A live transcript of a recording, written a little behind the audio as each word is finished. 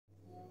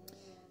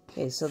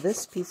Okay, so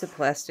this piece of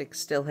plastic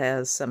still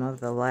has some of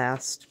the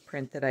last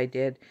print that I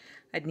did.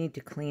 I'd need to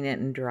clean it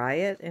and dry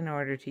it in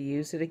order to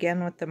use it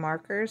again with the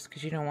markers,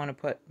 because you don't want to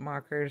put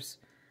markers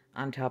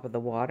on top of the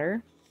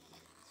water.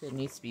 So it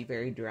needs to be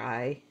very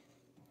dry.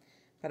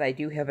 But I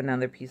do have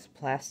another piece of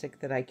plastic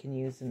that I can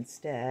use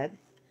instead.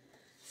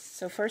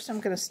 So first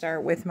I'm going to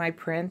start with my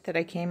print that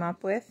I came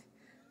up with.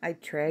 I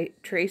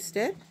traced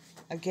it,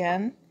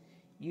 again,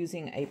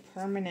 using a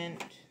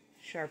permanent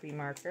Sharpie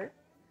marker.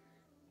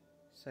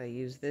 So I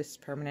use this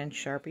permanent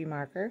Sharpie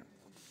marker.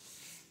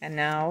 And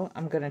now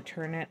I'm going to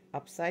turn it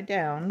upside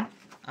down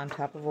on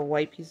top of a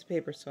white piece of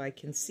paper so I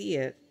can see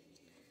it.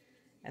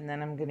 And then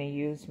I'm going to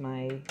use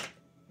my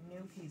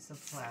new piece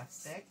of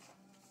plastic,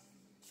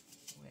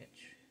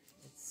 which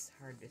it's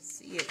hard to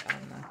see it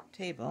on the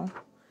table.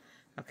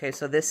 Okay,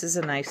 so this is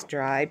a nice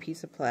dry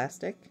piece of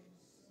plastic.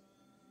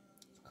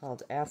 It's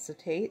called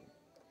acetate.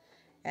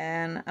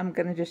 And I'm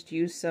going to just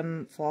use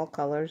some fall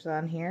colors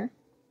on here.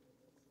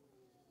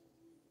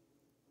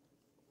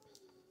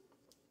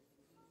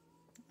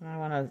 I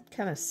want to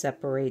kind of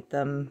separate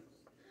them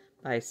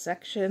by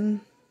section.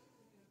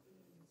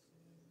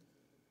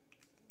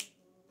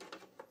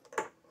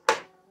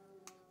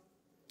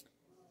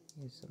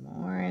 Use some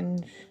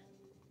orange.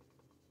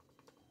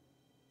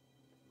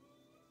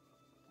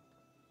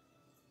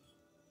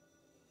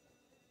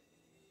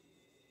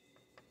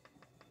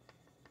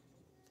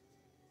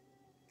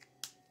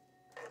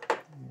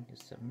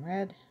 Use some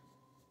red.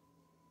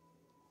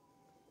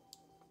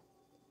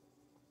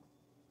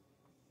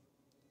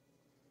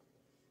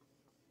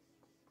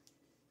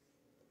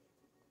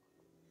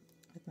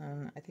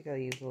 I think I'll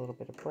use a little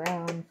bit of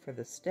brown for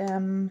the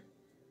stem.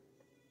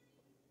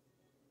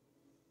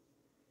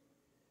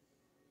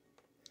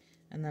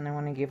 And then I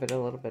want to give it a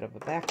little bit of a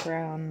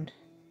background.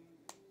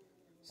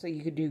 So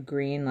you could do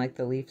green like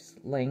the leaves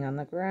laying on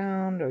the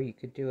ground, or you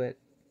could do it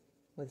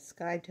with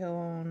sky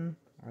tone,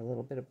 or a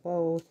little bit of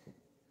both.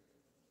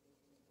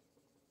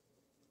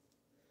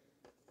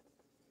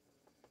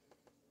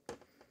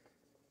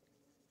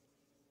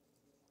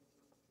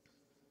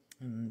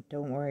 And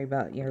don't worry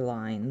about your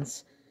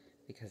lines,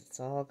 because it's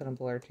all going to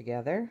blur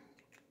together.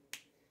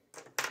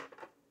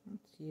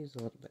 Let's use a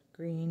little bit of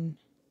green.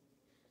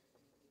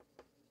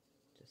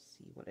 Just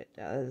see what it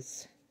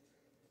does.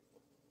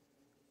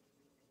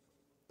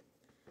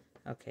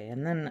 Okay,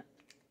 and then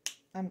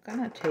I'm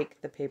going to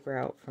take the paper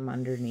out from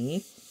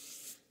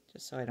underneath,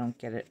 just so I don't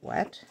get it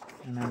wet.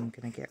 And I'm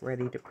going to get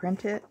ready to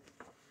print it.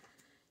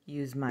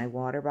 Use my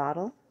water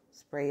bottle.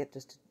 Spray it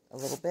just a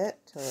little bit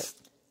till it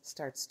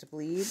starts to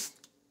bleed.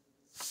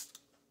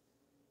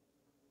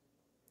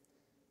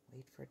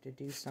 Wait for it to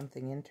do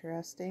something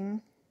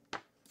interesting.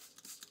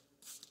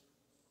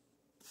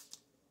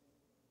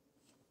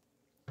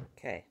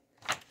 Okay,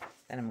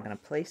 then I'm going to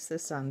place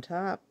this on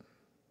top.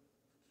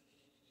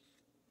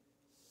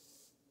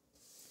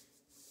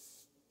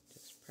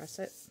 Just press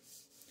it.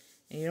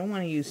 And you don't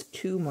want to use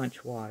too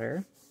much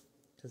water,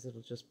 because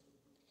it'll just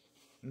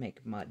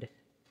make mud.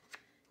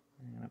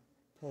 I'm going to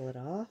pull it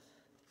off.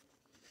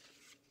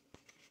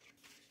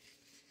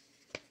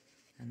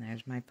 And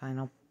there's my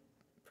final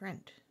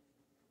print.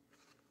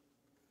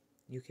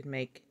 You can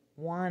make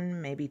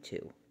one, maybe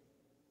two.